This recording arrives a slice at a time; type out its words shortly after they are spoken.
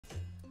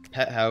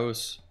Pet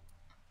house.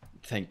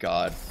 Thank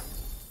God.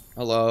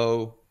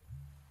 Hello.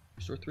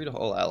 Restore 3 to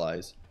all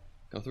allies.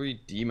 Kill 3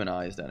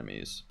 demonized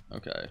enemies.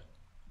 Okay.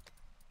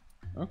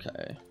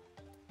 Okay.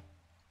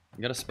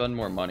 You gotta spend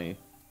more money.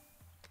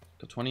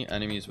 Kill 20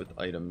 enemies with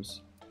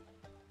items.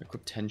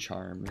 Equip 10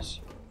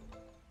 charms.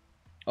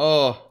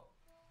 Oh!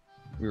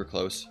 We were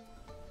close.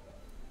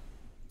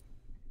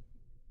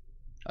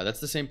 That's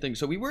the same thing.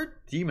 So we were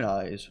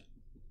demonized.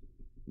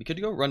 We could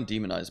go run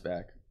demonized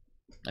back.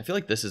 I feel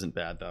like this isn't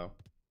bad though.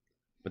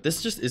 But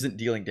this just isn't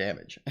dealing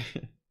damage.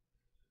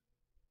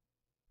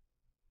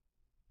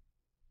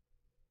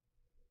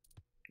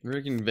 We're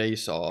making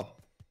Vaysaw.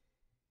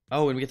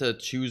 Oh, and we get to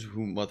choose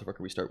who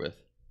motherfucker we start with.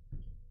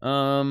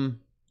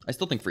 I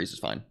still think freeze is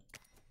fine.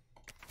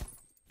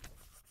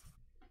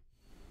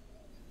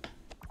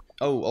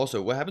 Oh,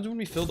 also, what happens when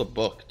we fill the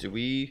book? Do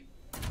we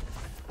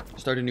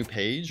start a new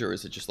page, or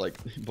is it just like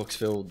books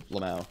filled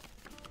Lamau?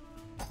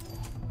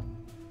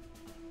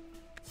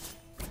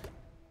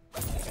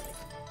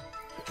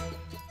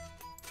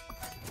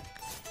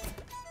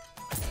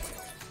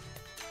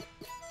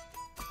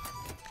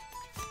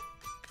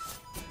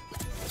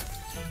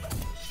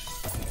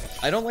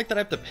 I don't like that I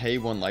have to pay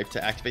 1 life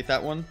to activate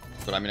that one,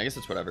 but I mean, I guess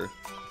it's whatever.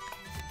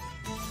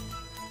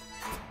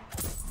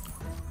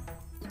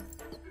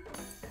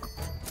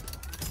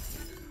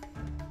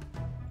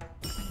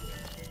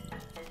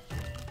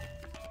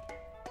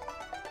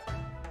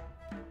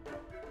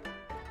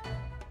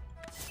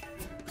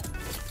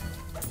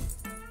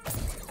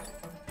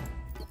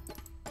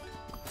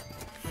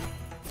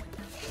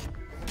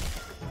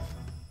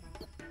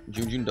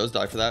 Jun does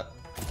die for that.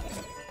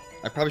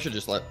 I probably should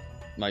just let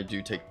my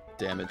dude take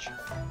damage.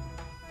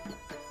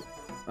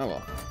 Oh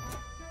well.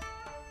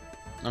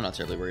 I'm not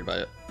terribly worried about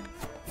it.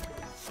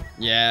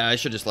 Yeah, I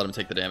should just let him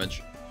take the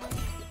damage.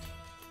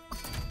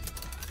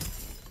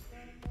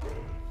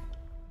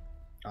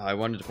 Oh, I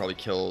wanted to probably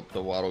kill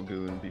the Waddle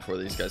Goon before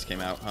these guys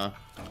came out, huh?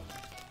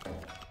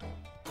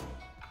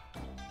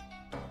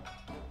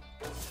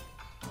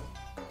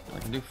 I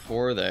can do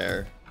 4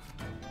 there.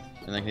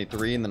 And I can do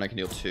 3, and then I can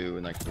deal 2,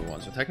 and then I can do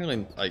 1. So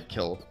technically, I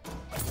kill.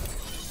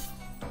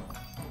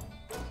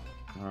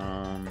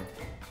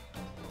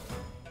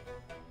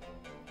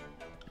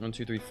 1,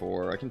 2, 3,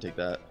 4. I can take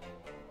that.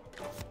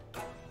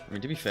 I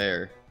mean, to be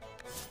fair,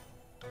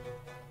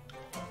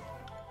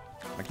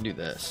 I can do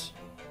this.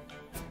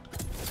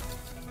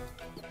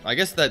 I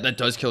guess that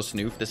does kill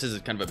Snoof. This is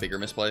kind of a bigger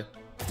misplay.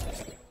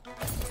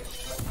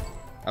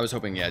 I was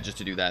hoping, yeah, just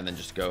to do that and then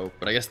just go.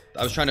 But I guess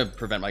I was trying to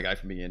prevent my guy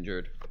from being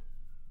injured.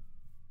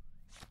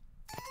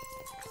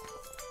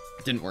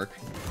 It didn't work.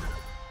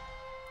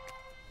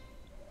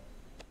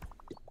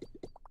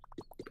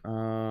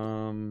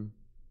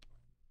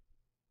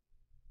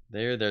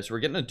 There. So we're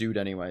getting a dude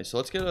anyway. So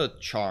let's get a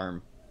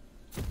charm.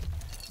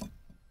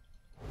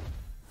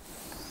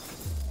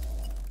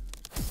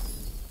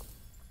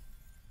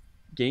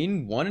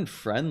 Gain 1 in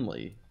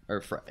friendly.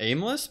 Or for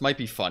aimless might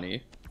be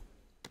funny.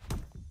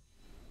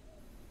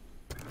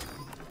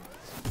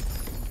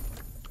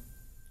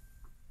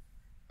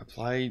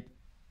 Apply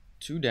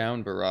 2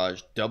 down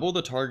barrage. Double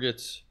the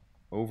target's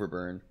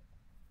overburn.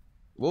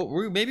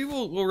 Well, maybe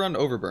we'll run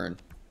overburn.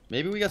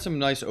 Maybe we got some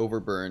nice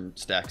overburn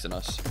stacks in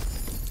us.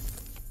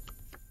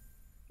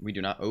 We do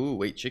not. Oh,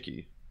 wait,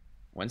 Chicky.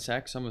 When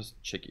sack, someone's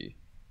Chicky.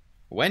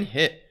 When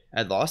hit,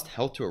 add lost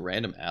health to a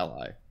random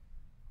ally.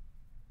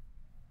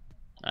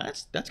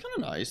 That's kind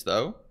of nice,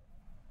 though.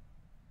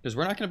 Because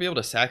we're not going to be able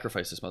to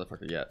sacrifice this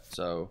motherfucker yet.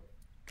 So,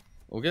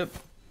 we'll get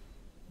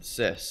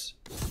Sis.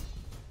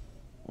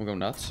 We'll go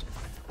nuts.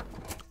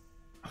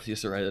 Oh,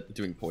 he's right at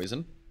doing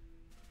poison.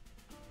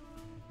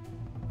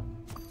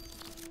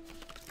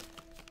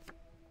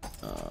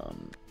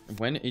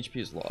 When HP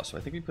is lost. So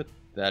I think we put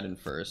that in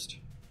first.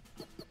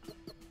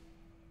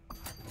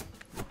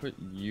 We'll put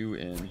you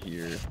in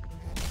here.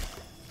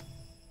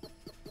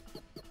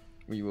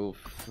 We will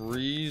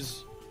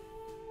freeze.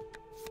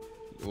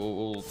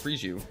 We'll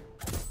freeze you.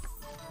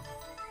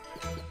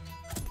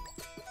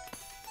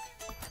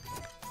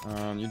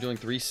 You're doing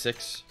 3,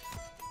 6.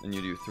 And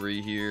you do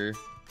 3 here.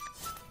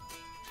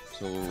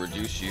 So we'll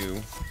reduce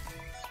you.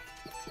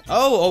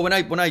 Oh, when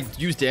I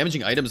use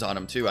damaging items on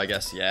him too, I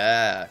guess.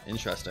 Yeah,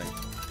 interesting.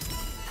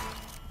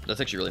 That's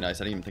actually really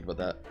nice. I didn't even think about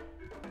that.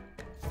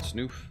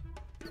 Snoof.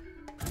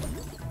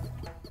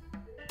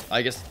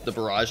 I guess the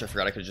barrage, I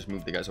forgot I could have just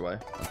moved the guys away.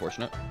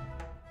 Unfortunate.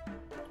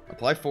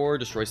 Apply 4,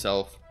 destroy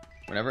self.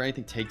 Whenever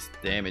anything takes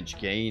damage,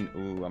 gain.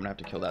 Ooh, I'm gonna have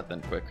to kill that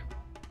then quick.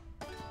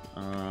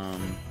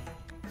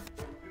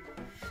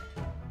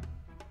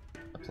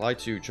 Apply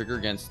 2, trigger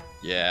against.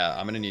 Yeah,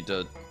 I'm gonna need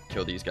to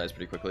kill these guys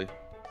pretty quickly.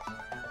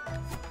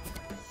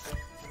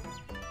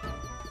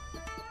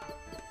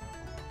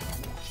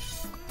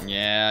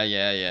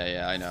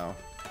 Yeah, I know.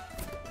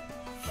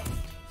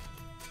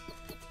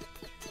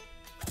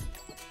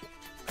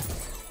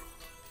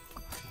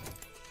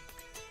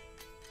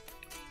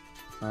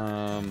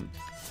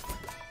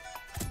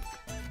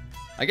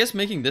 I guess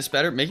making this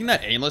better, making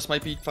that aimless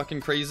might be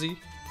fucking crazy.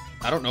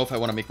 I don't know if I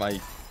want to make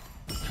my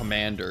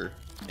commander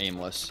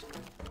aimless.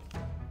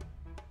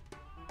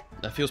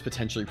 That feels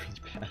potentially really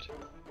bad.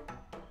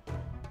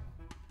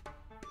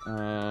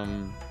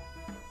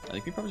 I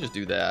think we probably just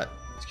do that.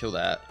 Let's kill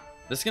that.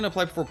 This is gonna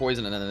apply before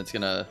poison, and then it's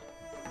gonna...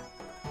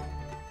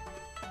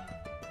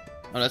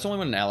 Oh, that's only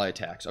when an ally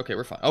attacks. Okay,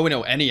 we're fine. Oh,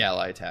 no, any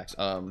ally attacks.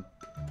 I'm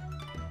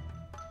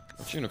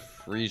actually gonna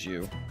freeze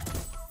you.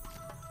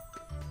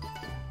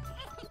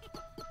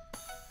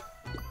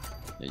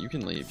 Yeah, you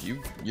can leave.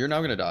 You're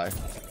now gonna die.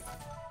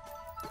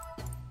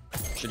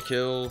 Should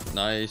kill.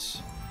 Nice.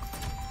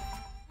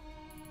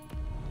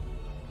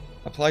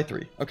 Apply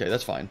 3. Okay,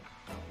 that's fine.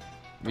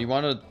 We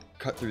want to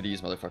cut through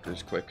these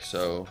motherfuckers quick,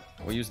 so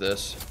we'll use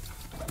this.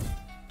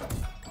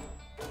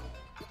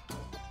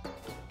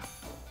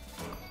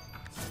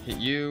 Hit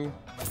you.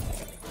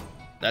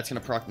 That's gonna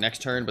proc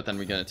next turn, but then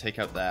we're gonna take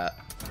out that.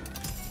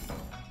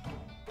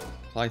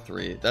 Apply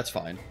 3. That's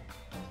fine.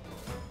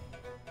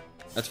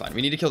 That's fine.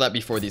 We need to kill that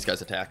before these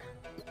guys attack.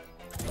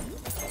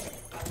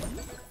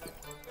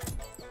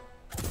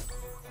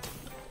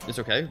 It's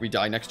okay. We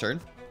die next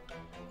turn.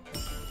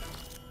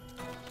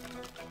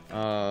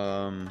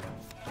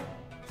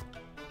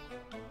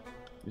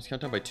 Just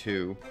count down by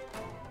 2.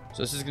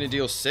 So this is going to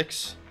deal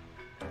 6.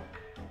 Can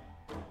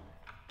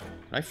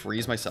I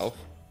freeze myself?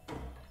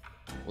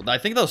 Well, I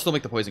think that'll still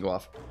make the poison go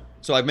off.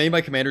 So I've made my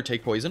commander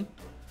take poison.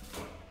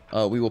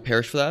 We will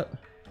perish for that.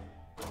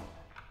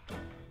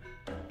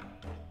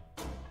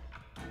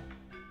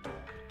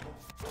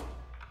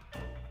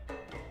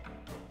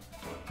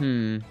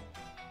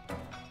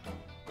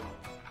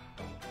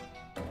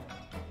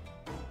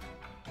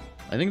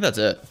 I think that's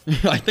it.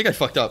 I think I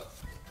fucked up.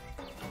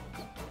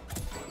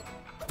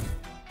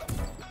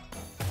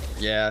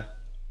 Yeah.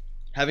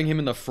 Having him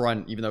in the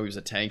front, even though he was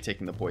a tank,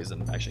 taking the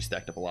poison, actually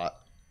stacked up a lot.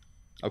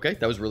 Okay,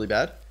 that was really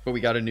bad. But we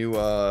got a new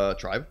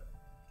tribe.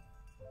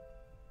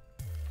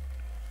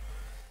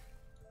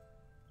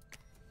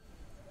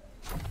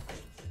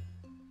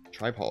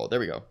 Tribe hall. There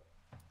we go.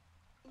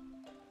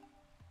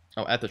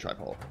 Oh, at the tribe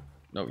hall.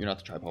 No, you're not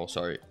the tribe hall.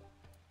 Sorry.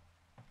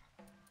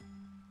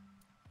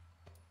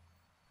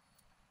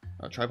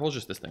 Tribe hall's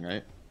just this thing,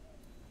 right?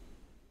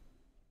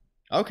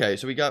 Okay,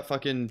 so we got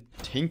fucking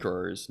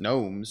tinkerers,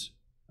 gnomes.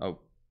 Oh,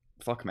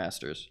 fuck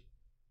masters.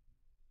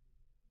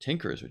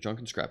 Tinkers with junk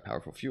and scrap,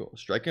 powerful fuel.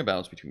 Striking a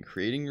balance between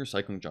creating and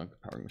recycling junk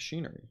and powering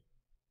machinery.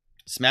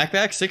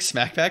 Smackback? 6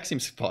 smackback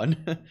seems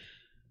fun.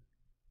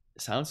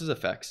 Silences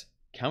effects.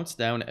 Counts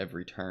down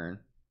every turn.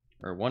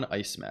 Or 1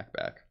 ice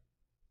smackback.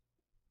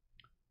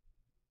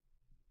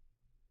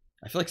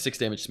 I feel like 6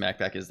 damage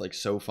smackback is like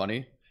so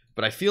funny.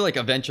 But I feel like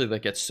eventually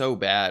that gets so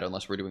bad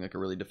unless we're doing like a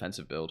really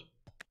defensive build.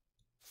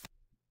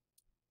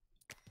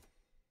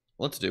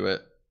 Let's do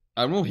it.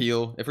 And we'll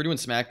heal. If we're doing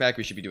smackback,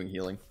 we should be doing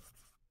healing.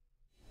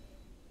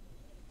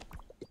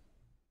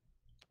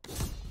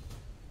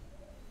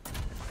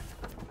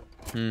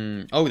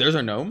 Oh, there's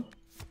our gnome.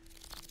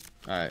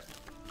 Alright.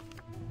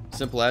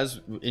 Simple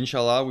as,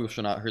 inshallah, we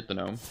shall not hurt the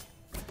gnome.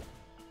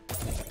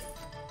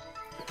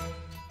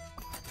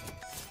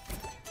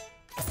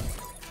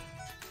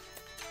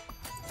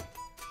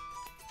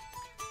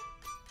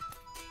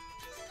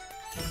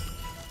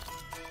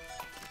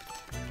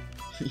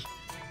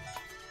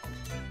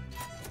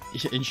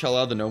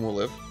 Inshallah, the gnome will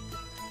live.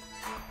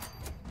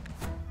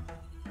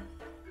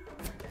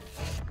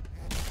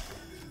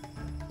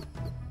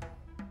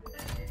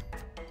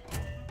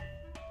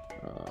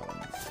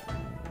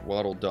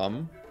 Waddle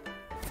dumb.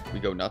 We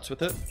go nuts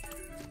with it.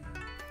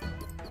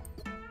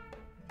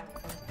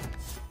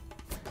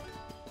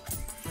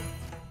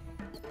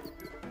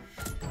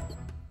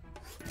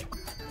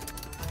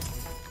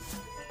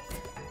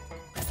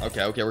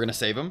 Okay, we're gonna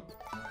save him.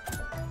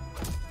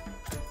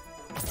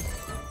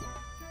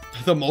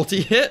 The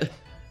multi-hit?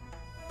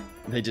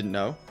 They didn't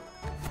know.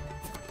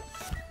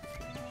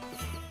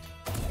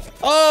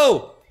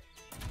 Oh!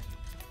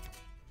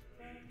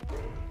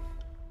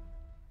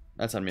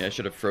 That's on me. I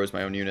should have froze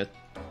my own unit.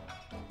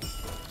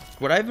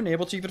 Would I have been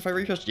able to even if I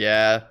refreshed?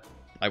 Yeah.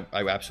 I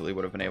absolutely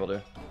would have been able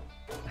to.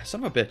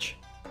 Son of a bitch.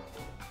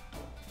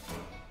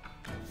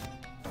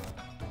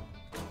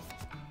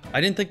 I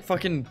didn't think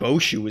fucking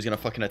Boshu was gonna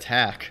fucking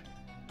attack.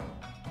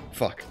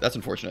 Fuck. That's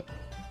unfortunate.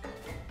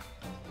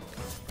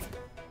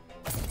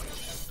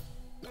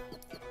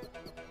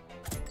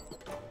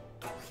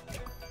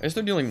 I guess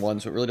they're dealing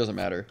 1, so it really doesn't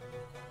matter.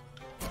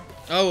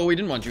 Oh, well, we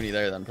didn't want Junie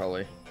there then,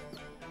 probably.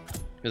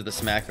 Because the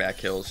smackback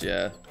kills,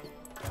 yeah.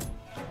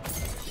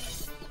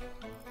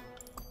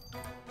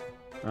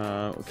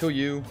 We'll kill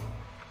you.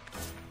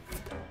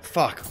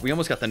 Fuck, we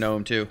almost got the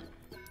gnome, too.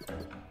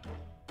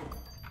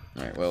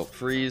 Alright, well,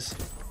 freeze.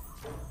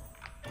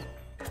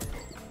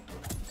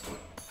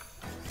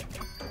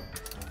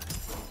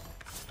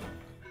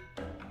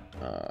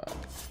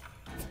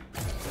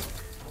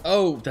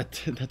 Oh, that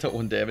dealt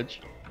 1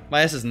 damage.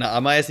 My ass is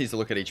not. My ass needs to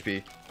look at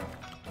HP.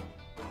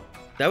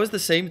 That was the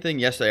same thing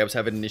yesterday. I was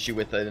having an issue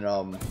with in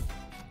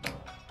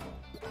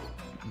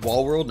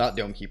Wall World, not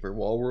Dome Keeper,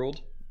 Wall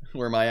World,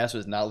 where my ass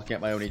was not looking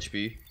at my own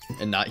HP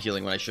and not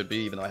healing when I should be,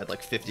 even though I had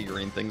like 50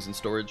 green things in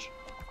storage.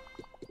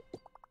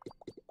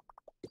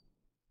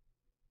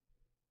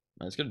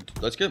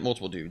 Let's get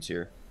multiple dudes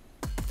here.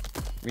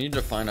 We need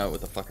to find out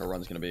what the fuck our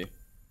run's gonna be.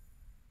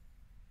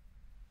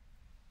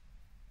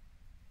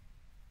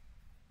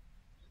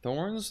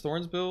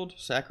 Thorns build,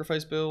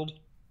 sacrifice build.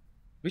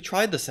 We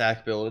tried the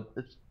sack build.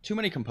 It's too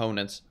many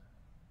components.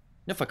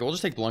 No, fuck it. We'll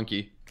just take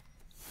Blunky.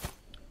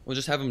 We'll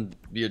just have him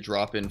be a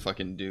drop-in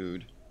fucking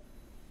dude.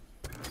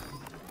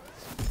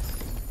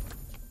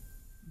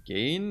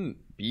 Gain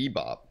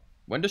Bebop.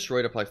 When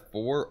destroyed, apply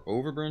 4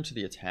 overburn to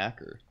the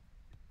attacker.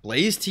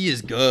 Blaze Tea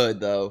is good,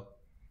 though.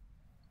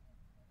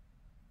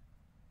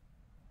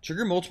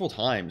 Trigger multiple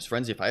times.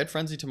 Frenzy. If I had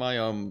Frenzy to my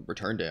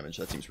return damage,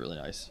 that seems really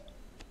nice.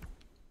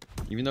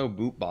 Even though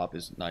Boop Bop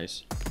is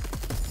nice.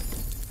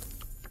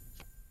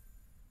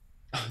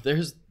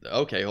 There's...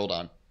 Okay, hold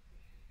on.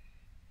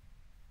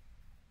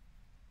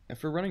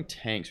 If we're running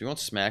tanks, we want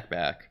Smack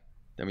Back.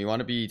 Then we want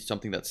to be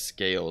something that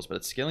scales, but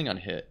it's scaling on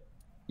hit.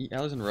 Eat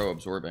allies in a row,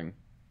 absorbing.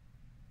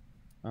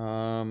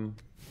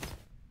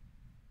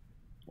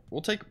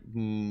 We'll take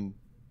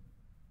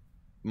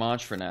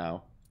Mach for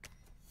now.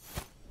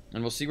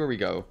 And we'll see where we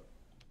go.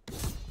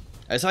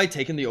 As I had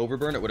taken the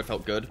Overburn, it would have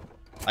felt good.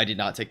 I did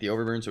not take the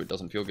Overburn, so it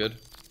doesn't feel good.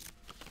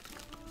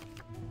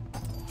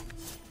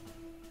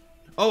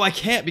 Oh, I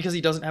can't because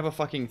he doesn't have a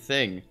fucking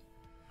thing.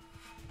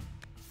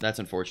 That's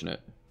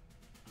unfortunate.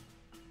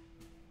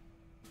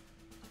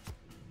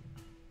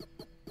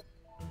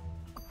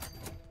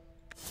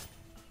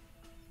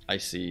 I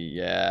see,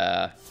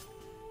 yeah.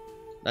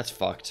 That's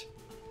fucked.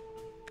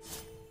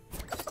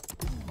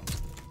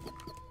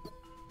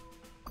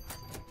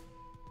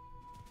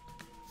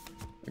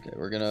 Okay,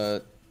 we're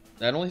gonna...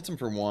 That only hits him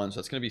for 1, so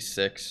that's gonna be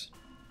 6.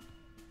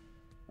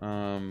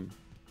 Oh,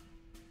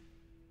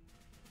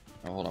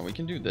 hold on, we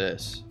can do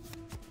this.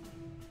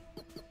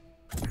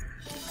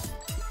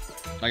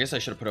 I guess I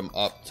should have put him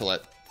up to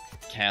let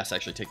Cass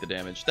actually take the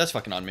damage. That's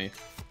fucking on me.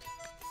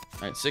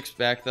 Alright, 6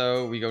 back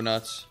though, we go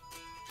nuts.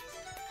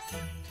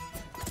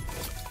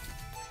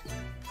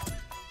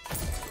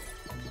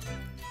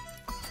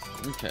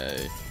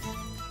 Okay.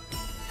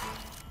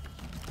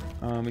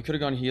 We could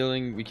have gone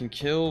healing. We can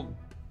kill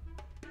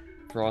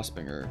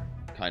Frostbringer,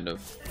 kind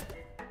of.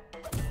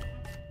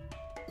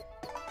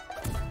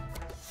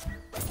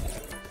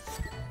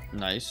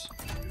 Nice.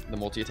 The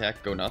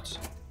multi-attack, go nuts.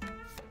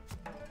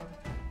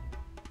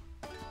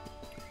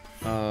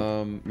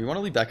 We want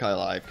to leave that guy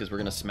alive because we're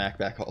gonna smack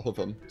back all of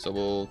them. So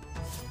we'll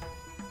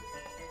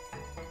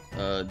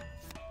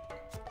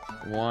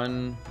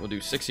we'll do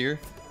 6 here.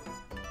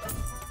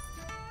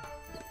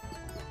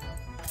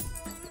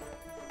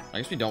 I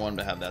guess we don't want him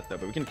to have that though,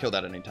 but we can kill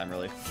that at any time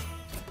really.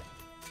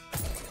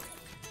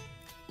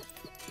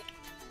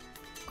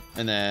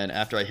 And then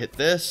after I hit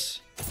this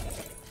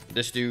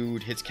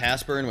dude hits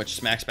Casper, which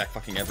smacks back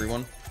fucking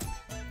everyone.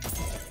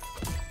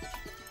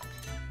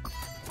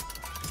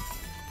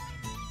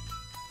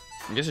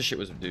 I guess his shit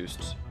was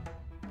reduced.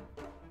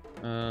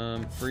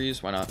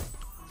 Freeze, why not?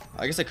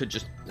 I guess I could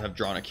just have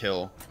drawn a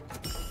kill.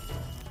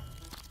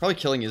 Probably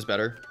killing is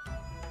better.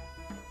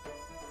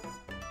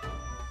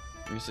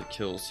 I guess it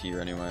kills here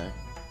anyway.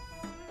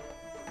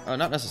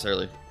 Not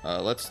necessarily.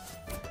 Let's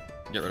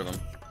get rid of him.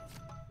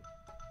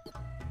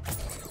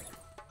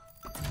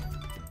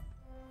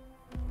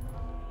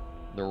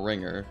 The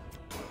Ringer.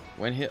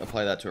 When hit,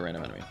 apply that to a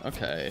random enemy.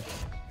 Okay.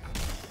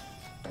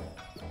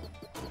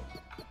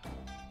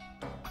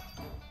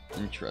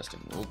 Interesting.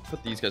 We'll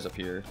put these guys up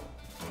here.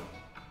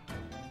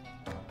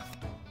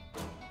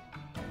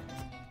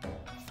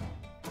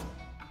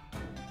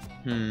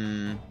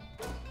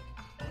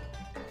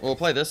 We'll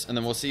apply this, and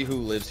then we'll see who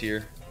lives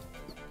here.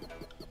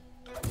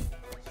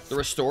 The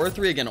Restore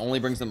 3, again, only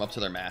brings them up to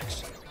their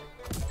max.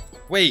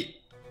 Wait.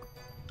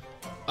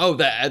 Oh,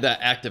 that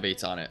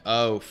activates on it.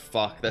 Oh,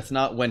 fuck. That's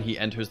not when he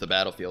enters the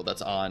battlefield.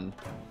 That's on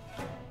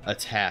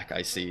attack,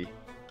 I see.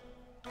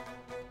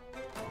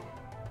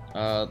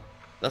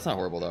 That's not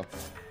horrible, though.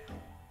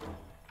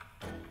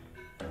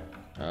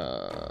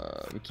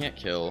 We can't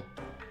kill.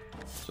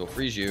 So we'll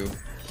freeze you.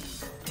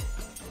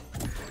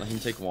 Let him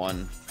take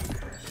 1.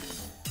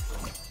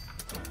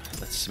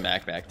 That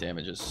smackback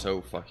damage is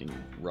so fucking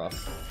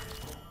rough.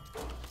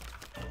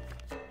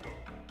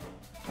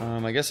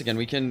 I guess again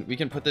we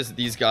can put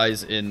these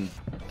guys in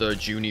the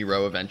Junie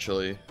row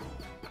eventually.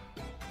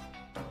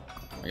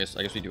 I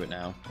guess we do it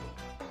now.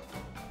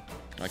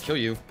 I kill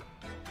you.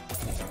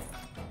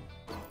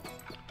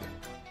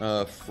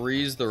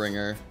 Freeze the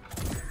Ringer.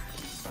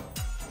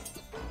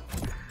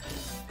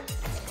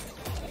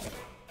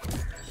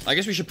 I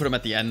guess we should put him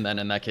at the end then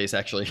in that case,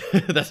 actually.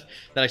 that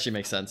actually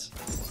makes sense.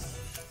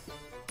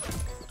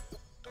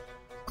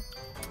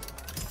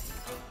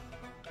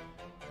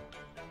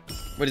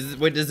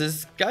 Wait, does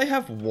this guy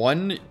have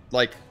 1,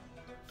 like...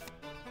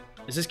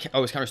 Is this...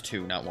 Oh, his counter's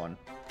 2, not 1.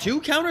 2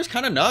 counters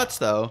kind of nuts,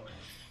 though.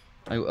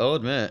 I'll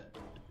admit.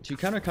 2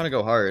 counter kind of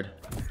go hard.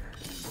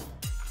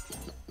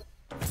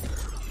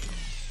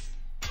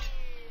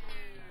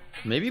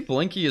 Maybe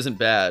Blinky isn't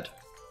bad.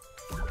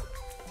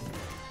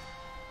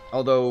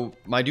 Although,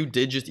 my dude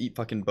did just eat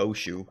fucking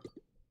Boshu.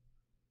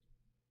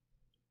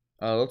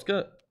 Let's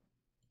get...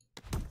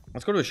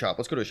 Let's go to a shop.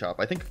 Let's go to a shop.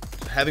 I think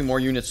having more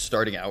units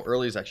starting out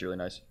early is actually really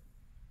nice.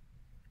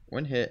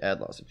 When hit, add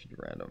loss if you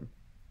random.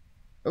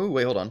 Oh,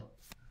 wait, hold on.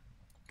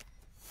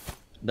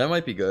 That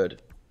might be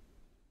good.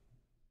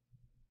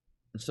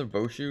 Instead of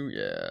Boshu,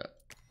 yeah.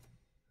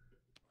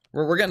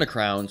 We're getting a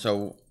crown,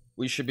 so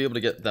we should be able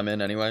to get them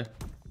in anyway.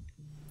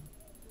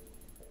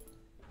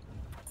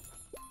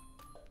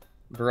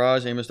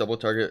 Barrage, aim is double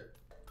target.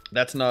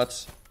 That's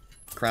nuts.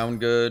 Crown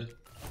good.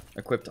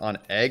 Equipped on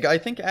egg, I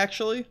think,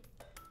 actually.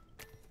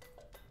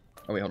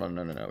 Oh, wait, hold on.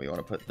 No. We want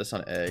to put this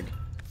on egg.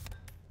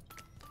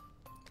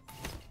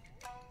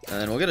 And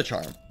then we'll get a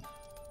charm.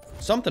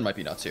 Something might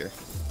be nuts here.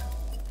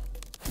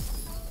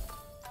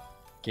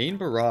 Gain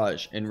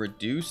barrage and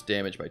reduce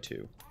damage by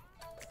 2.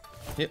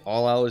 Hit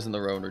all allies in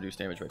the row and reduce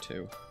damage by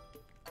 2.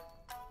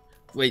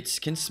 Wait,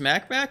 can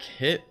Smackback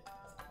hit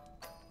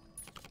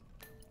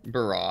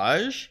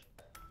barrage?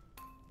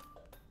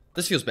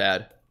 This feels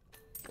bad.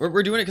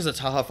 We're doing it because it's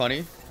haha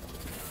funny.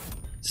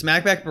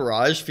 Smackback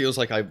barrage feels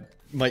like I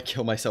might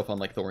kill myself on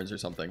like thorns or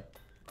something.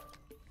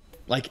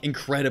 Like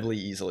incredibly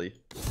easily.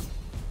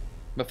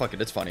 But fuck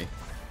it, it's funny.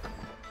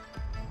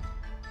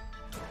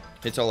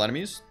 Hits all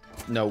enemies?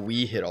 No,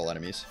 we hit all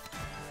enemies.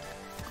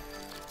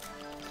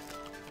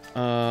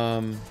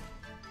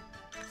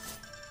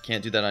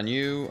 Can't do that on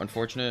you.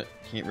 Unfortunate.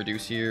 Can't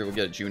reduce here. We'll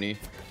get a Junie.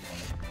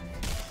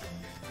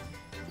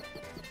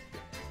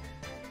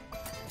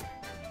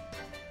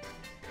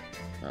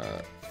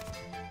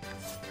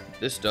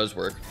 This does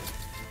work.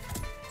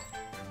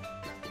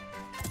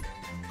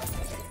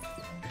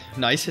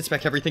 Nice. Hits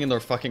back everything in their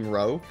fucking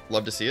row.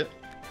 Love to see it.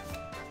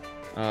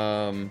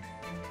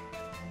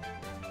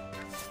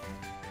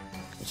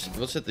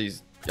 Let's hit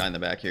these guy in the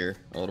back here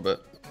a little bit.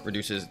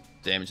 Reduces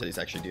damage that he's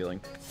actually dealing.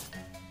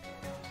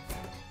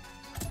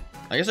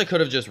 I guess I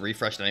could have just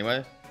refreshed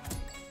anyway.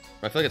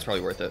 But I feel like it's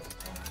probably worth it.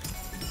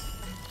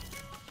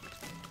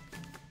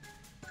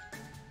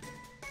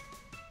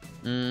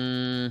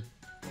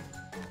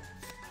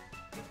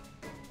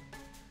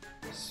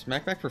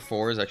 Smackback for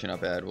 4 is actually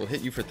not bad. We'll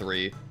hit you for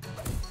 3.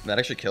 That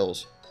actually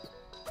kills.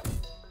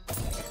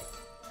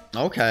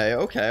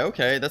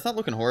 Okay. That's not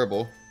looking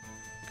horrible.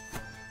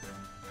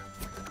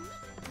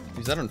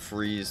 Use that on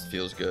freeze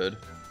feels good.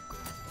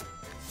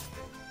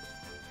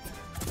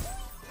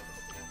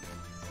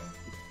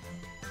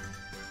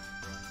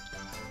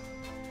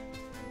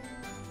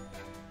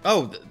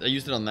 Oh, I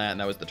used it on that and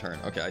that was the turn.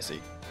 Okay, I see.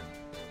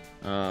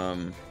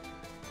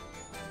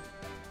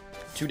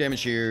 2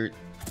 damage here.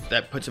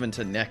 That puts him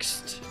into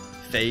next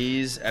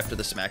phase after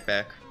the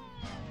smackback.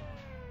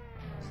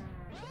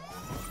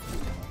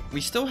 We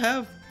still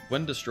have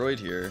when destroyed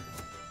here.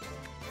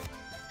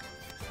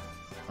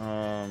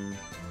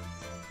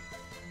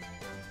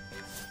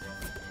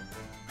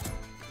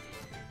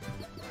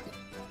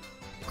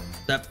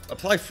 That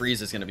apply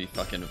freeze is gonna be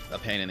fucking a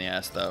pain in the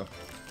ass though.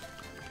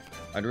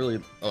 I'd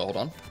really... Oh, hold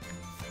on.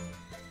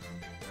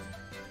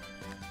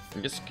 I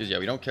guess because yeah,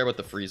 we don't care about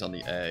the freeze on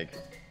the egg.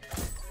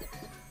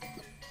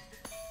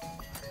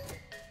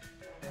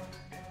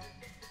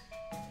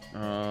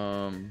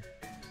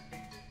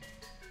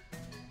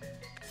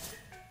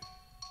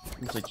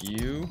 Looks like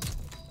you.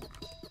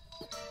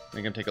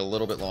 Make him take a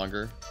little bit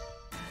longer.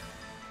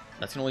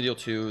 That's gonna only deal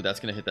 2. That's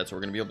gonna hit that, so we're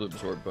gonna be able to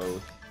absorb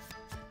both.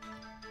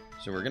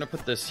 So we're gonna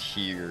put this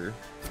here.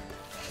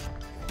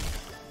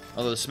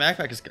 Although the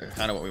smackback is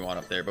kind of what we want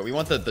up there, but we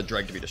want the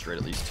dreg to be destroyed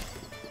at least.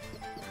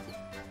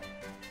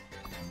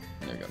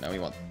 There we go. Now we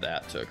want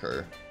that to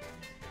occur.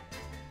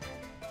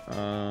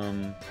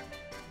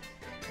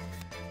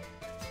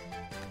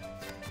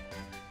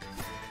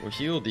 We'll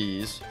heal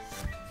these.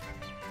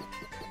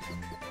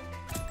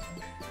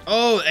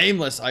 Oh,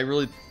 aimless. I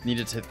really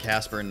needed to hit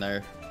Casper in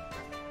there.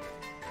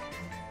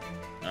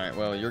 Alright,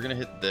 well, you're going to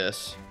hit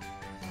this.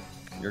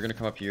 You're going to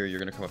come up here. You're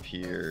going to come up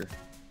here.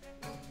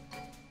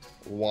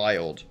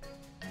 Wild.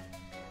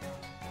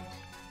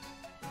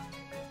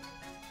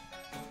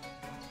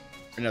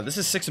 No, this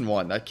is 6 and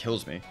 1. That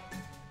kills me.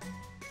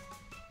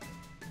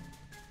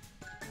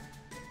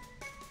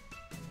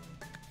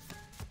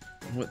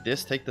 With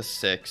this, take the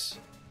 6.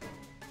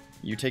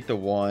 You take the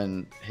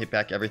 1. Hit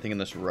back everything in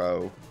this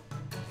row.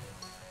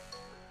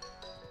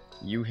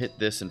 You hit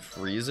this and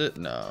freeze it?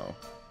 No.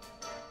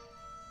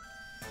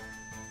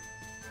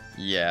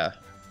 Yeah.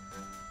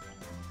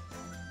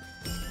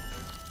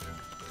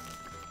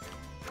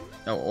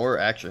 Oh, or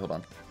actually, hold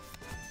on.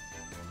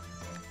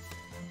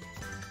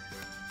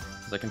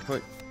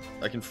 Because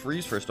I can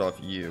freeze first off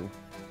you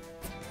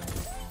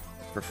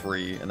for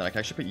free, and then I can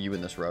actually put you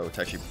in this row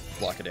to actually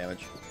block a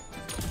damage.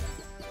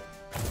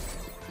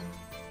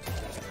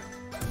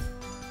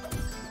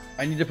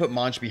 I need to put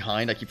Monch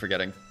behind, I keep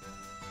forgetting.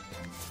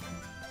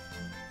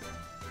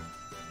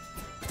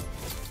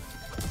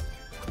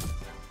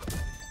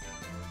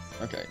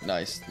 Okay,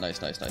 nice. 3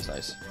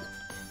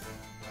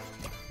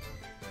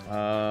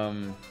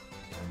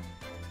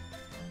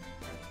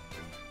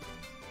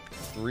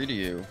 to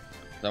you.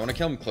 I want to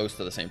kill him close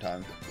to the same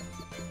time.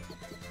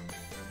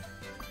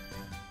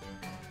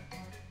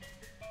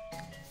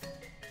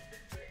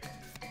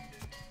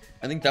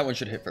 I think that one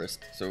should hit first,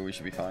 so we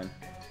should be fine.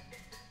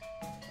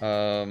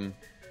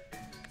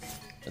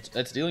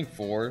 It's dealing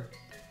 4.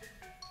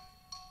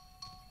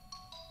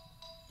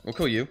 We'll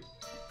kill you.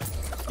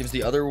 Gives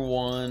the other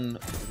one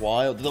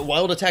wild. The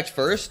wild attacks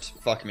first?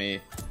 Fuck me.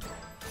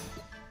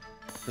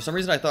 For some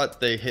reason I thought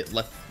they hit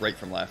right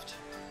from left.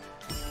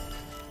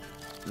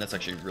 And that's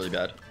actually really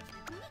bad.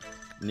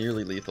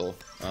 Nearly lethal.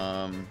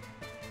 I'll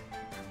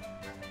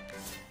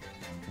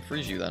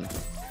freeze you then.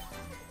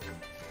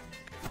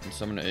 And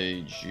summon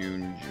a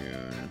June.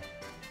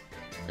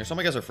 Okay, some of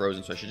my guys are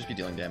frozen, so I should just be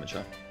dealing damage,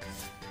 huh?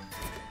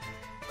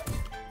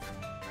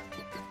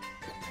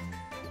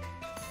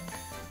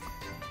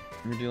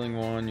 You're dealing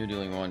 1, you're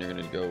dealing 1, you're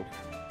gonna go.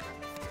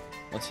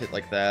 Let's hit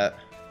like that.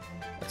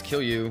 Let's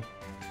kill you.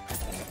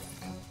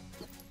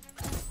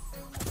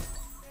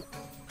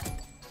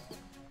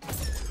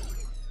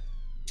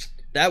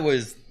 That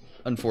was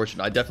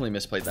unfortunate. I definitely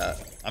misplayed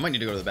that. I might need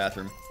to go to the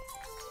bathroom.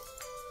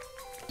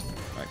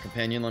 Alright,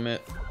 companion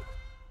limit.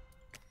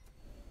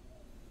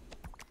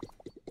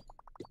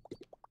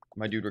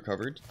 My dude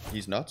recovered.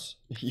 He's nuts.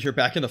 You're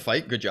back in the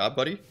fight. Good job,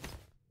 buddy.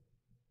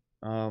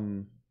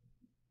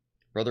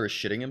 Brother is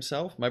shitting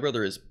himself. My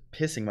brother is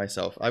pissing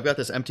myself. I've got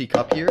this empty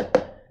cup here,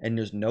 and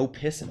there's no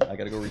piss in it. I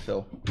gotta go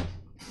refill.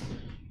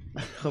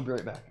 I'll be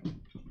right back.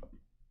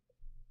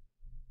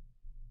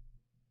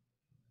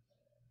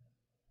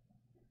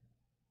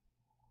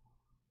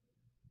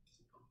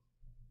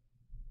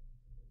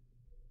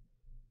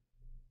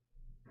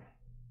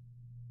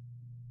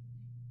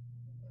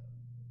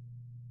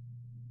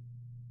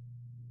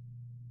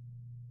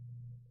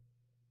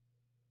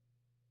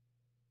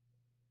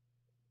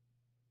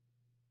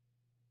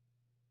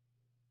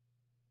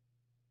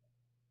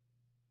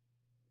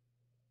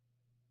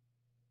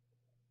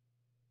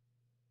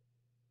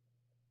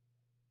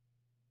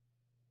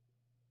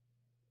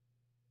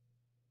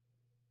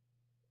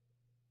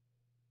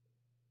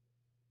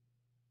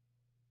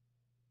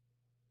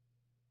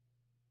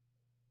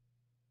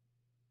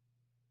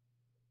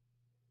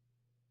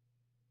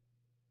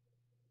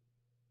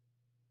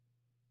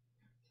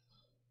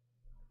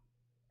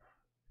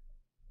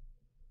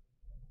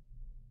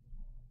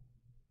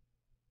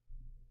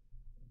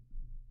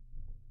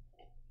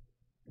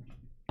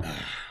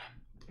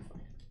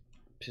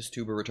 Piss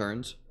tuber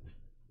returns.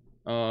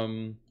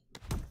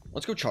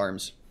 Let's go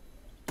charms.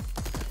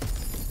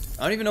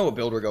 I don't even know what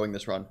build we're going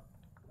this run.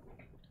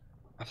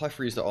 Apply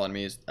freeze to all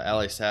enemies. The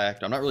ally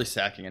sacked. I'm not really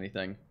sacking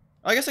anything.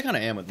 I guess I kind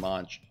of am with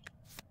Monch.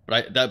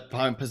 But that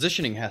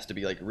positioning has to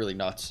be like really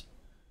nuts.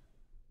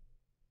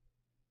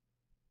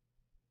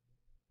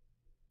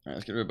 Alright,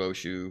 let's get rid of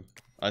Boshu.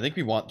 I think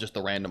we want just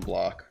the random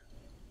block.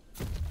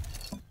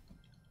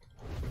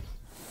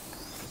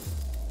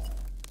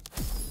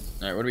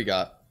 Alright, what do we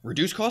got?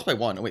 Reduce cost by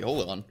 1. Oh, wait,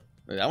 hold on.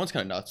 Wait, that one's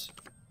kind of nuts.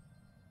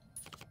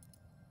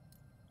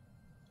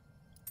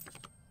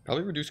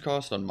 Probably reduce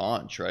cost on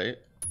Monch, right?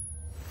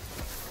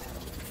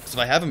 Because if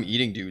I have him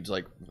eating dudes,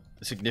 like,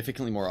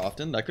 significantly more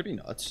often, that could be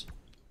nuts.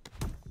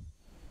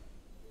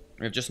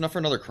 We have just enough for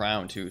another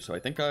crown, too, so I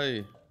think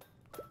I...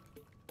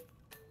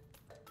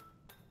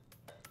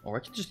 Or I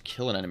can just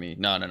kill an enemy.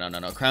 No.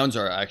 Crowns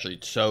are actually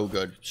so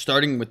good.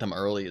 Starting with them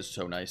early is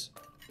so nice.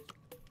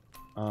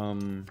 We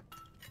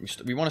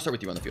want to start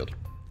with you on the field.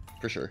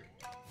 For sure.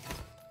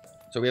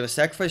 So we have a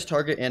sacrifice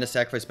target and a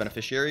sacrifice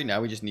beneficiary.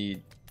 Now we just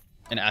need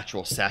an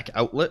actual sack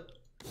outlet.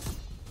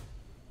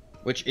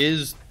 Which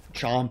is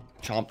Chomp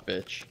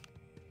bitch.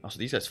 Also,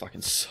 these guys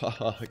fucking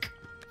suck.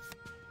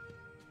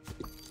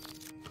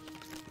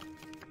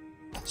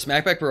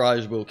 Smackback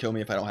Barrage will kill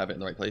me if I don't have it in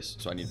the right place.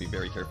 So I need to be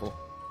very careful.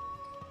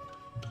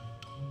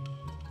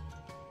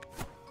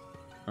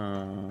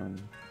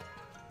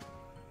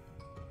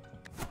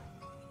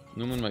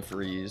 Lumen my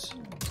freeze.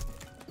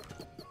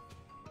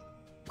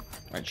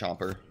 Alright,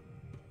 Chomper.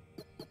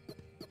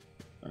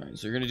 Alright,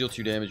 so you're gonna deal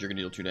 2 damage, you're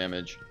gonna deal 2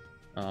 damage.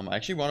 I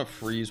actually want to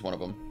freeze one of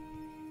them.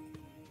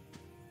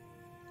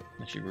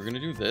 Actually, we're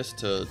gonna do this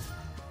to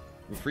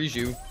freeze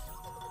you.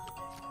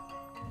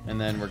 And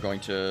then we're going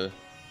to...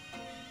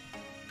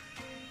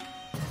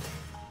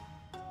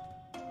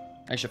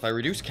 Actually, if I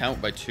reduce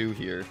count by 2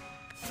 here...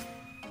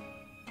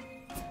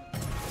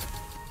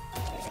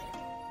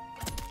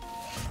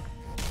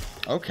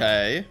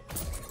 Okay.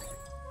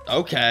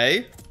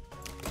 Okay.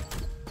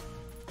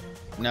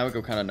 Now we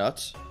go kind of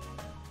nuts.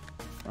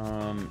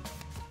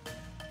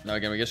 Now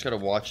again, we just gotta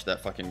watch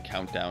that fucking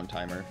countdown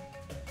timer.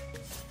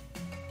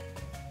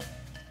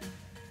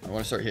 I want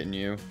to start hitting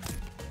you.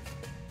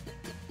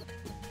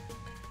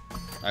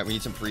 Alright, we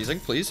need some freezing,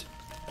 please.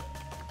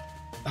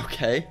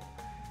 Okay.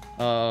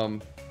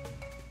 Alright,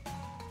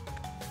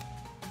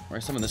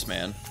 summon this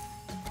man.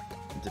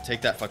 To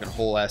take that fucking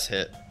whole ass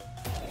hit.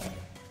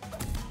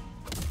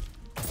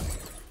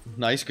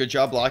 Nice, good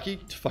job, Blocky.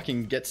 To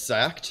fucking get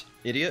sacked,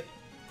 idiot.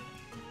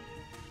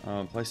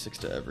 Apply 6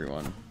 to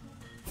everyone.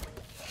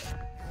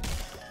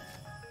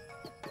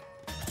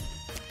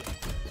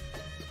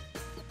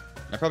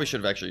 I probably should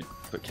have actually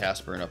put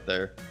Casperin up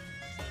there.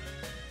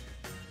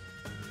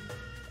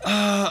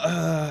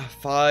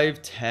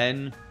 5,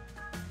 10.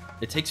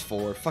 It takes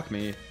 4. Fuck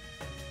me.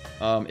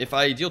 If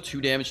I deal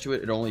 2 damage to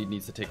it, it only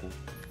needs to take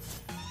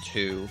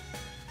 2.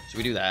 So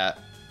we do that.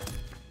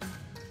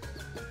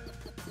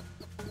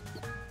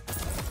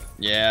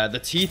 Yeah, the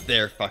teeth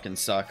there fucking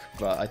suck,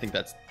 but I think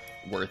that's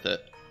worth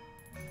it.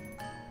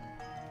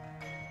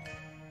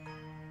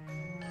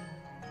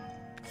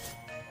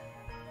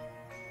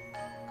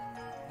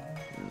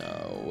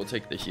 No, we'll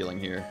take the healing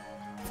here.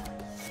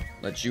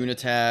 Let June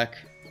attack.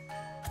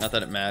 Not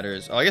that it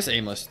matters. Oh, I guess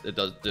aimless, it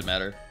did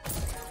matter.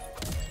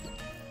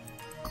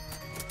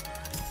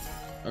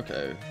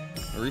 Okay.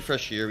 A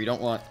refresh here. We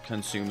don't want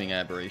consuming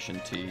aberration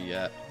tea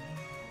yet.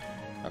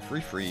 A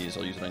free freeze.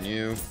 I'll use it on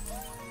you.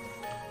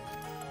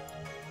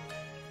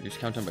 Reduce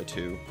countdown by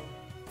 2.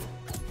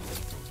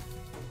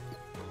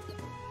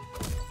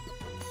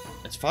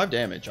 It's 5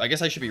 damage. I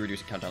guess I should be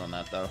reducing countdown on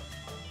that, though.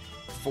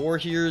 4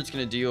 here. It's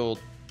going to deal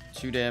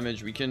 2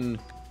 damage. We can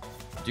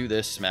do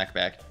this. Smack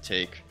back.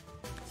 Take.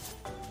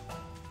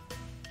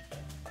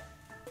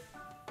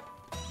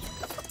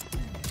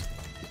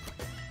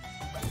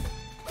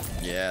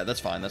 Yeah, that's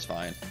fine. That's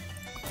fine.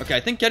 Okay,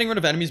 I think getting rid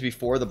of enemies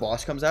before the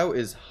boss comes out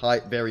is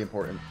very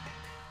important.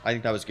 I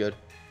think that was good.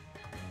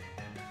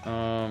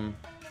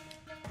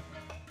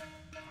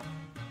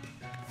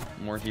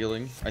 More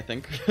healing, I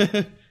think.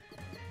 That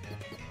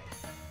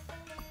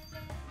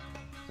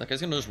guy's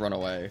gonna just run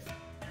away.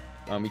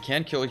 We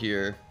can kill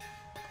here.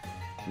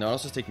 No one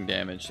else is taking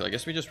damage, so I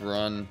guess we just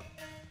run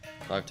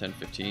 5, 10,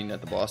 15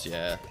 at the boss.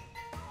 Yeah.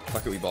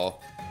 Fuck it, we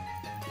ball.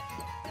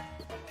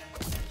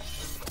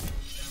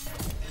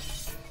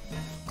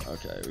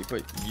 Okay, we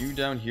put you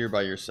down here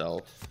by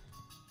yourself.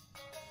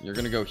 You're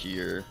gonna go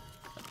here.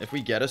 If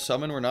we get a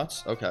summon, we're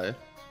nuts. Okay.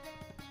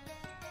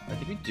 I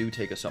think we do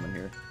take a summon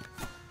here.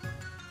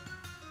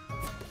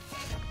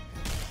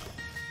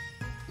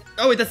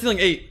 Oh, wait, that's dealing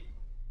 8.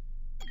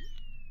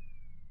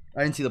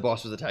 I didn't see the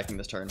boss was attacking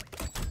this turn.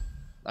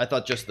 I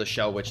thought just the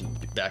Shell Witch in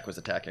the back was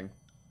attacking.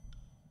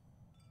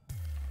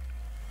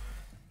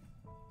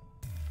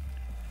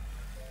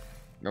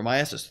 Bro, my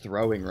ass is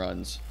throwing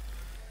runs.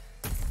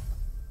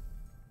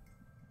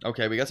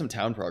 Okay, we got some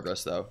town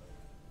progress, though.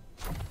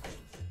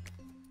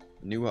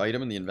 New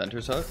item in the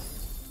Inventor's Hut.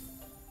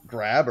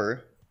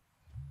 Grabber.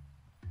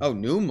 Oh,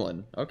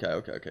 Noomlin. Okay,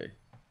 okay, okay.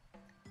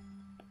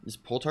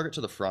 Just pull target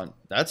to the front.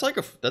 That's like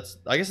a... That's...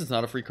 I guess it's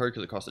not a free card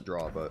because it costs a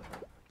draw, but...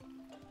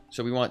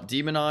 So we want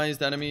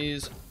demonized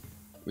enemies.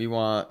 We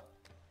want...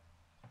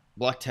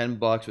 Block 10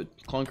 bucks with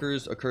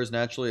clunkers. Occurs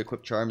naturally.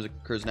 Equip charms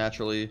occurs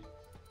naturally.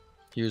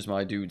 Here's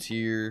my dudes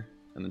here.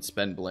 And then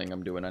spend bling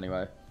I'm doing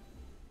anyway.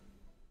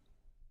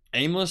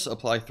 Aimless,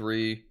 apply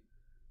 3.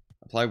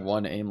 Apply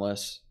 1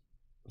 aimless.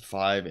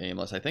 5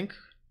 aimless. I think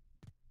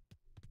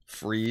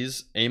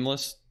freeze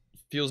aimless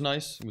feels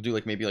nice. We'll do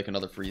like maybe like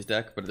another freeze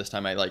deck, but this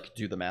time I like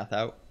do the math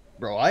out.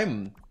 Bro,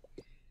 I'm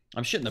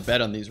shitting the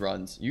bed on these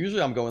runs.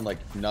 Usually I'm going like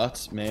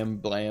nuts, ma'am,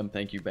 blam,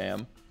 thank you,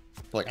 bam.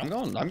 But like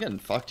I'm getting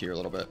fucked here a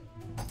little bit.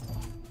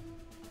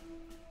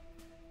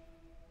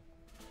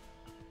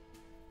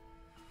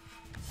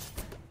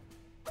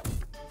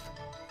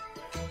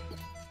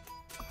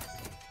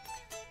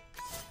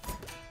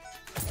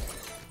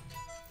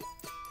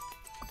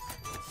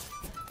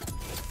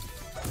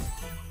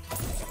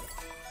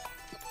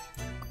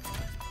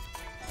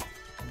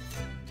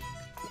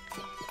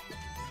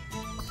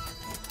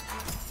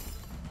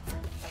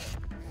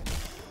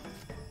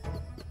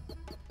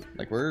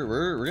 Like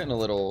we're getting a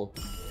little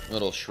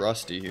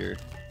shrusty here.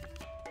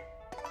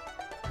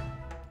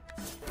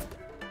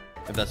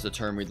 If that's the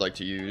term we'd like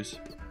to use.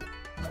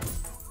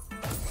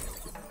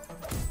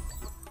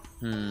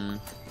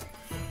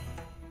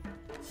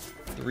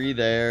 3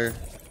 there.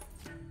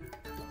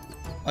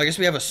 I guess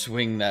we have a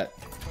swing that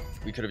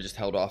we could have just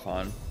held off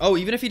on. Oh,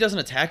 even if he doesn't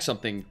attack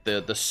something,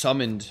 the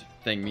summoned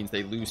thing means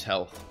they lose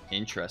health.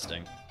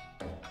 Interesting.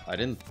 I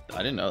didn't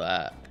know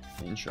that.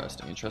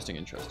 Interesting, interesting,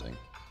 interesting.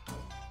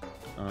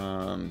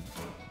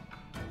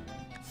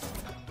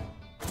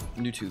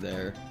 Do 2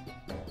 there.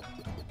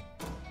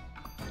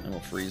 And we'll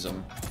freeze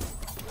them.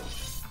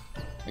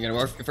 Again,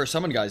 if our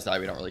summon guys die,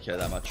 we don't really care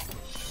that much.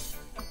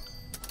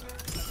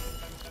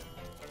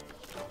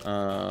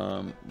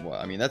 Well,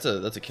 I mean, that's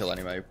a kill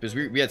anyway, because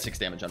we had 6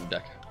 damage on the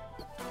deck.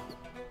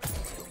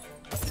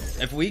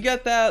 If we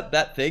get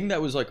that thing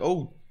that was like,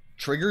 oh,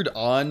 triggered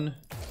on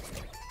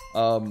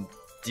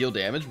deal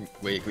damage,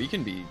 wait, we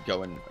can be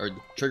going, or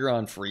trigger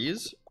on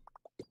freeze,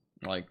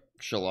 like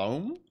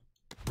shalom,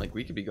 like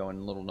we could be going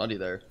a little nutty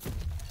there.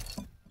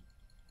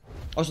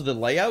 Also, the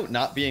layout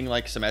not being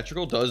like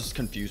symmetrical does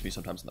confuse me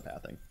sometimes in the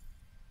pathing.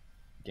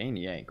 Gain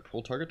yank,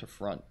 pull target to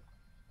front.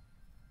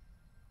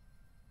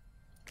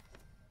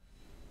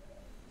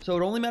 So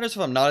it only matters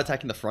if I'm not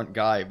attacking the front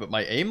guy, but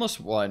my aimless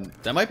one,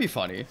 that might be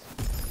funny.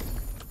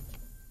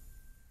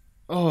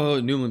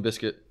 Oh, Newman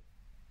Biscuit.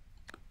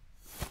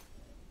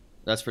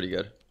 That's pretty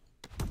good.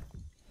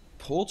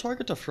 Pull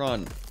target to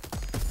front.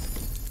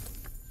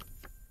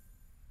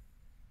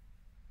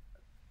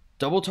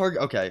 Double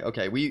target. Okay,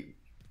 okay.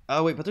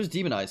 Oh, wait, but there's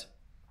Demonize.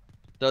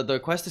 The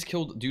quest is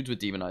killed dudes with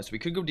Demonize. So we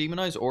could go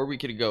Demonize or we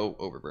could go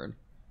Overburn.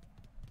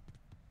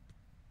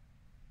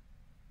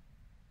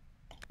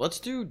 let's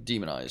do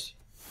Demonize.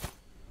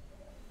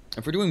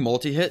 If we're doing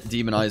multi-hit,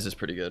 Demonize is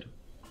pretty good.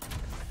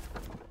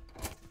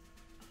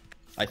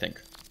 I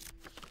think.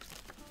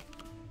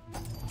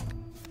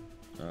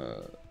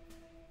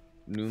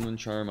 Newland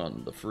Charm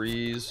on the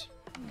freeze.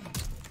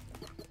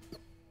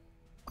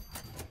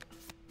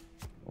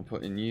 We'll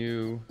put in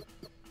you.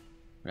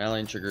 An ally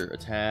and trigger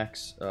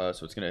attacks, so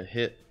it's gonna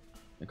hit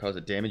and cause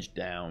a damage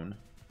down.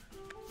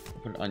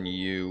 We'll put it on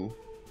you.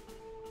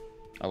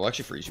 I will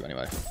actually freeze you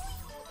anyway.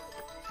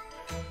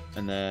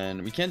 And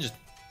then we can just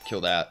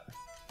kill that.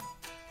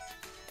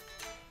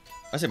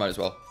 I say might as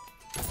well.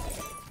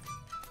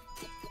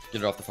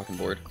 Get it off the fucking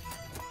board.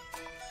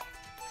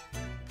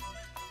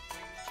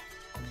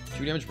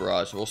 2 damage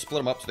barrage, so we'll split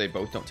them up so they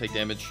both don't take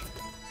damage.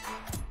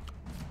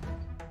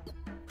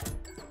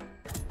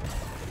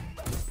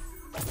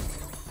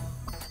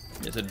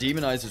 Yeah, so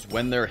Demonize is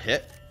when they're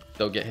hit,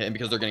 they'll get hit, and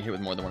because they're getting hit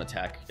with more than one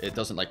attack, it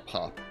doesn't like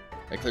pop.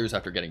 It clears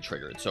after getting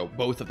triggered, so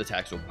both of the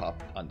attacks will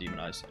pop on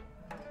Demonize.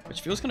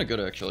 Which feels kind of good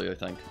actually, I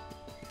think.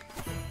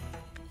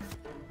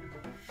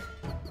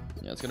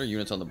 Yeah, let's get our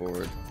units on the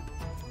board.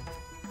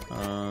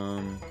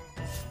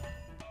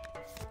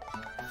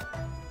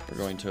 We're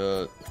going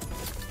to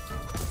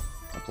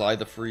apply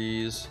the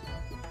freeze.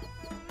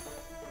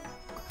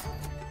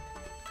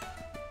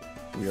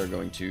 We are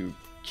going to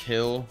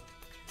kill.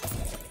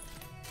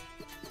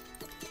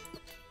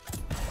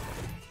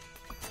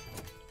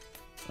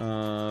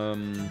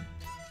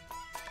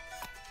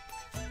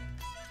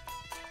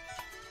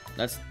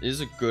 That is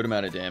a good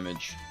amount of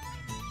damage.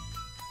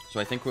 So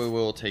I think we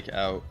will take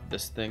out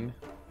this thing.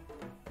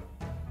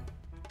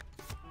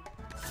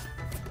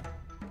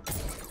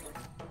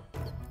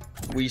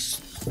 We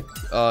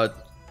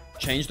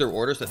changed their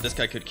orders that this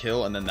guy could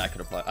kill and then that could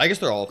apply. I guess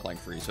they're all applying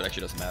freeze, so it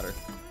actually doesn't matter.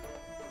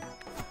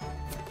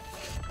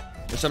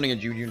 We're summoning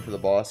a Jujun for the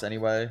boss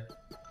anyway,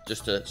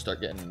 just to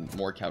start getting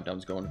more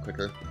countdowns going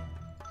quicker.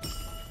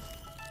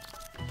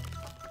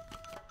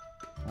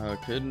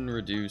 Couldn't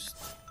reduce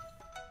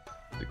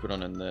the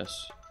cooldown in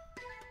this.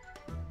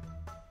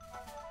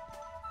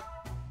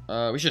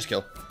 We should just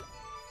kill.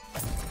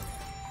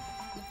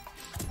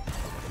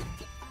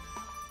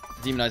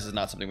 Demonize is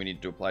not something we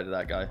need to apply to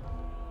that guy.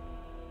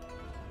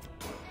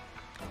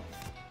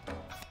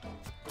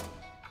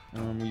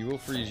 We will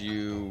freeze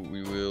you.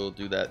 We will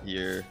do that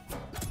here.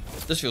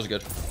 This feels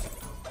good.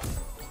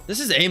 This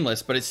is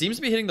aimless, but it seems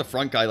to be hitting the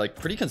front guy like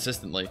pretty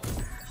consistently.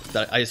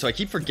 So I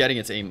keep forgetting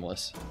it's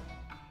aimless.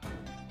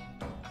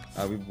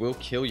 We will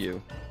kill you.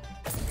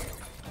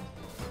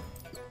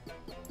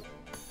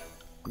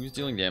 Who's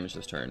dealing damage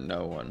this turn?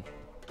 No one.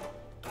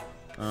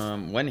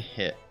 When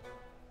hit.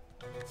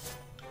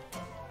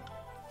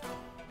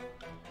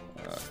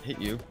 Hit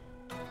you.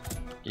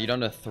 Get you down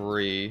to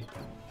 3.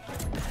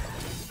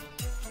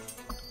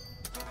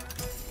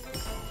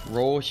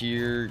 Roll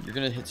here. You're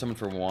gonna hit someone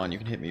for 1. You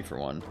can hit me for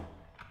 1.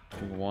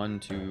 1,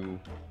 2.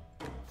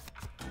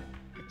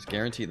 Let's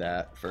guarantee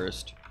that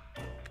first.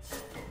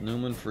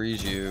 Newman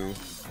freeze you.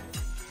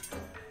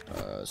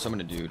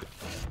 Summon a dude.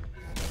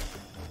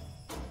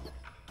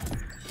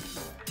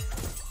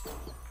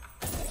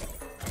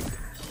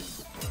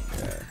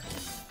 Okay.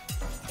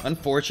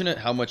 Unfortunate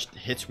how much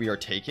hits we are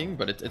taking,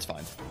 but it's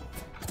fine.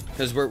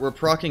 Because we're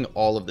proccing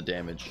all of the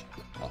damage.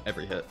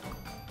 Every hit.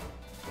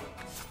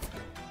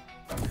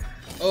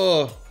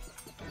 Oh!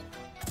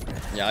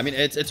 Yeah, I mean,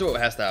 it's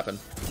what has to happen.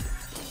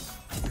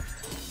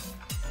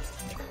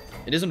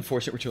 It is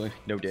unfortunate we're doing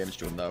no damage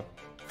to him, though.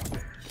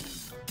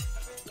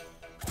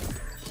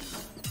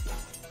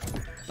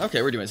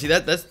 Okay, we're doing it. See,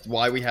 that's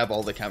why we have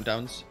all the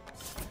countdowns.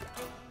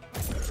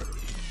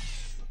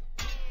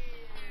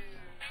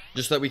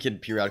 Just so that we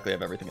could periodically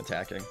have everything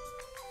attacking.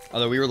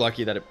 Although we were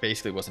lucky that it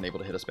basically wasn't able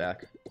to hit us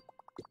back.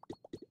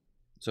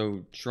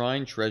 So,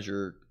 Shrine,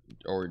 Treasure,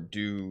 or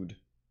Dude.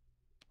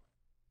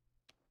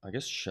 I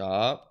guess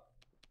Shop.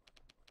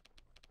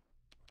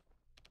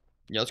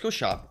 Yeah, let's go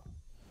Shop.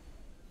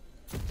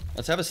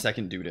 Let's have a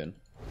second Dude in.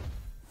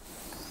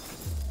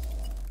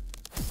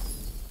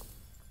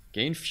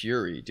 Gain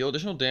Fury. Deal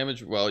additional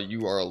damage while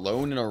you are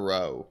alone in a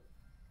row.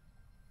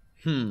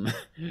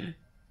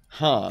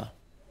 Huh.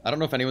 I don't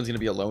know if anyone's going to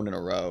be alone in a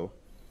row.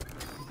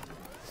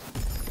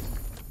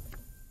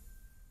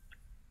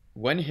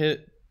 When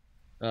hit,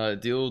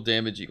 deal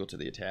damage equal to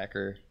the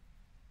attacker.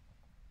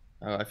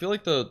 I feel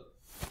like the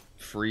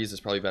freeze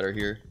is probably better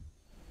here.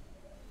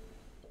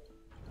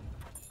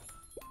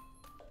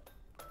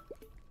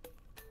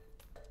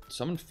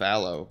 Summon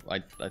Fallow. I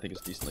think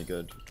it's decently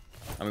good.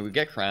 I mean, we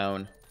get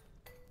Crown.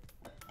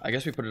 I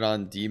guess we put it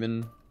on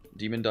Demon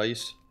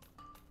Dice.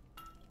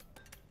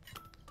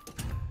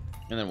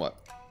 And then what?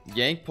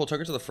 Yank, pull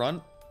target to the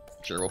front.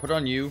 Sure, we'll put it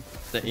on you,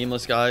 the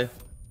aimless guy.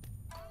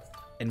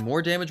 And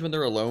more damage when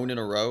they're alone in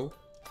a row.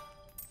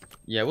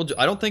 Yeah, we'll do.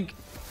 I don't think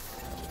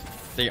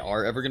they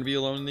are ever going to be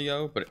alone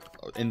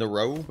in the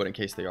row, but in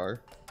case they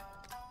are,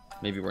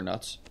 maybe we're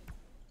nuts.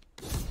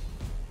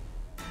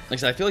 Like I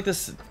said, I feel like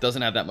this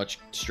doesn't have that much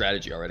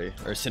strategy already,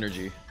 or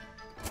synergy.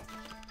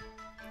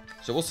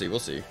 So we'll see, we'll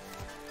see.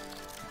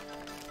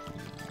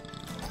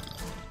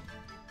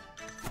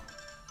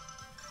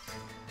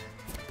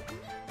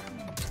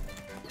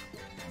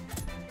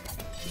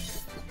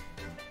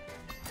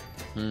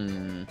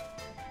 And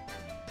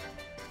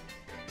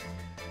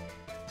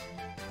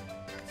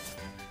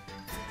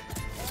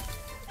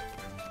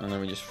then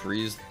we just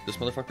freeze this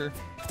motherfucker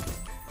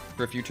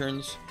for a few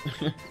turns.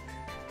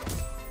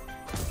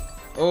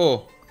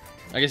 Oh,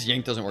 I guess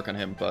Yank doesn't work on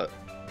him, but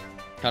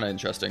kind of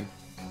interesting.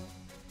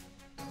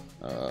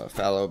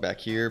 Fallow back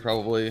here,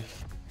 probably.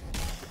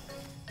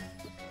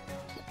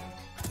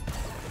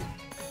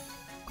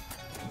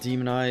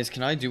 Demonize.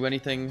 Can I do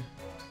anything?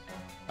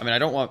 I mean, I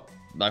don't want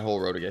my whole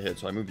row to get hit,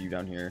 so I move you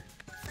down here.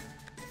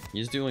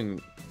 He's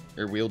doing,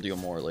 or we'll deal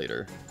more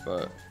later,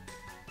 but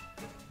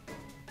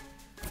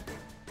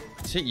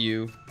let's hit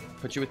you,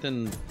 put you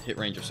within hit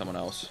range of someone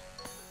else.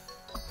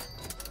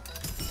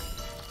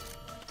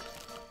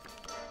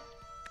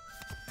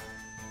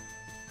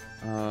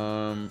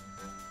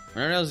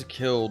 Whenever else is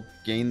killed,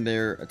 gain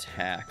their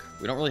attack.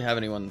 We don't really have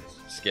anyone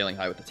scaling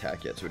high with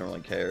attack yet, so we don't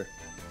really care.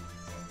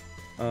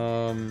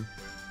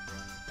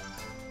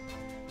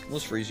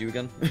 Let's freeze you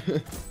again.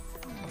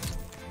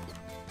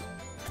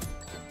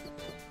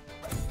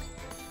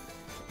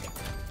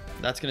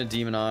 That's gonna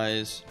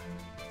demonize.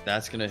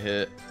 That's gonna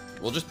hit.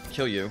 We'll just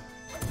kill you.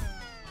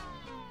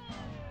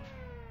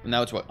 And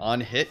now it's what?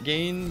 On hit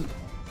gain?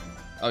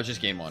 Oh, it's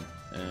just gain 1.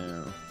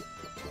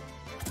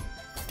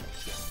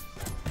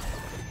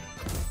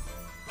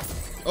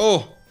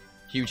 Oh!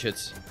 Huge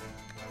hits.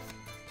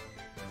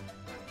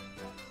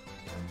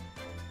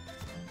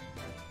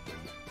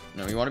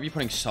 No, we want to be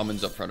putting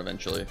summons up front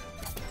eventually.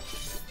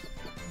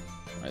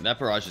 Alright, that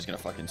barrage is gonna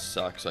fucking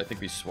suck, so I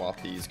think we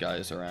swap these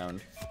guys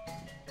around.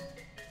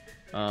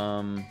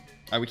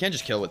 Alright, we can't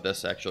just kill with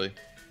this, actually.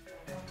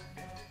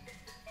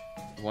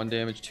 1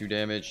 damage, 2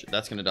 damage.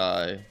 That's gonna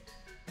die.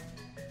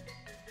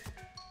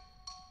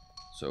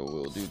 So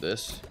we'll do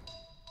this.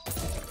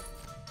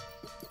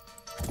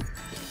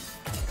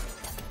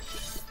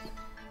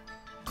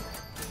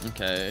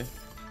 Okay.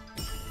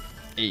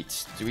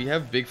 8. Do we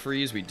have big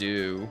freeze? We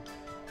do.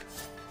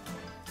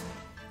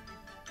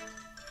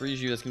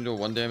 Freeze you. That's gonna do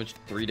 1 damage,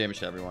 3 damage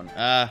to everyone.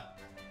 Ah.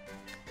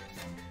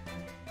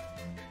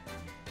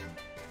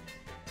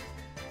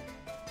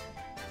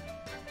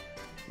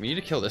 We need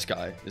to kill this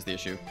guy, is the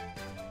issue.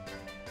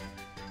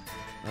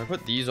 If I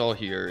put these all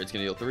here, it's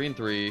gonna deal 3 and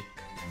 3.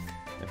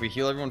 If we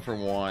heal everyone for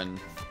 1,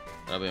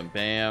 that'll be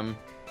bam,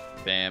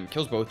 bam.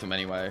 Kills both of them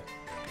anyway.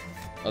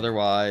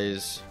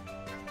 Otherwise...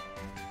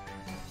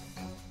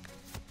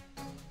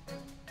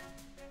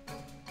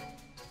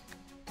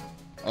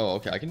 Oh,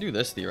 okay, I can do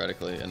this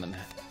theoretically, and then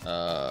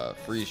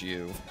freeze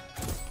you.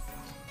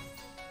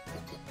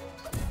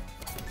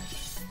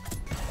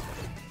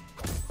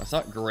 That's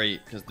not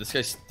great, because this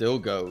guy still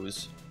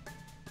goes.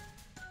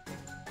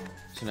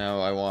 So now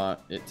I want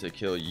it to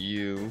kill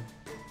you.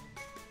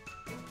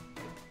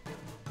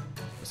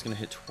 It's going to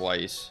hit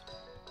twice.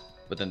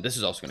 But then this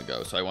is also going to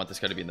go, so I want this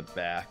guy to be in the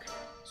back.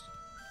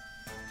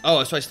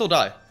 Oh, so I still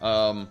die.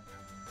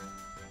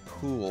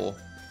 Cool.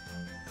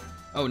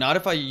 Oh, not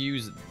if I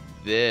use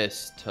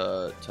this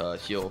to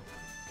heal.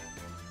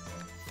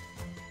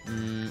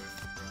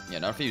 Yeah,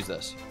 not if I use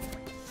this.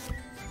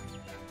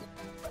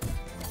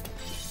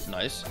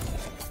 Nice.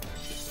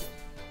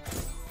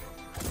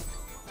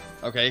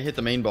 Okay, hit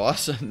the main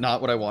boss.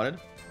 Not what I wanted.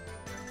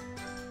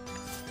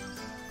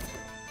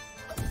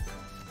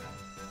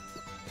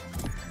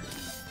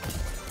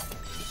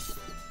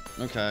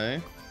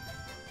 Okay.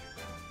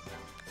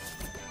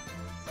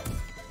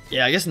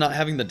 Yeah, I guess not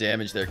having the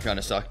damage there kind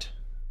of sucked.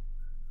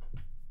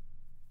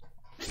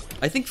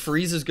 I think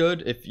freeze is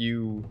good if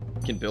you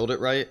can build it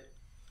right.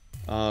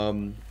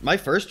 My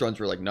first runs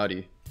were like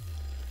nutty.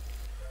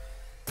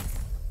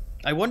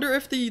 I wonder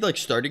if the like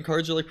starting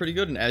cards are like pretty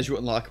good, and as you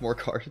unlock more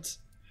cards,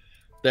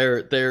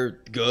 they're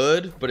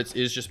good, but it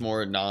is just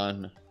more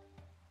non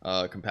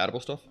compatible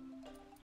stuff.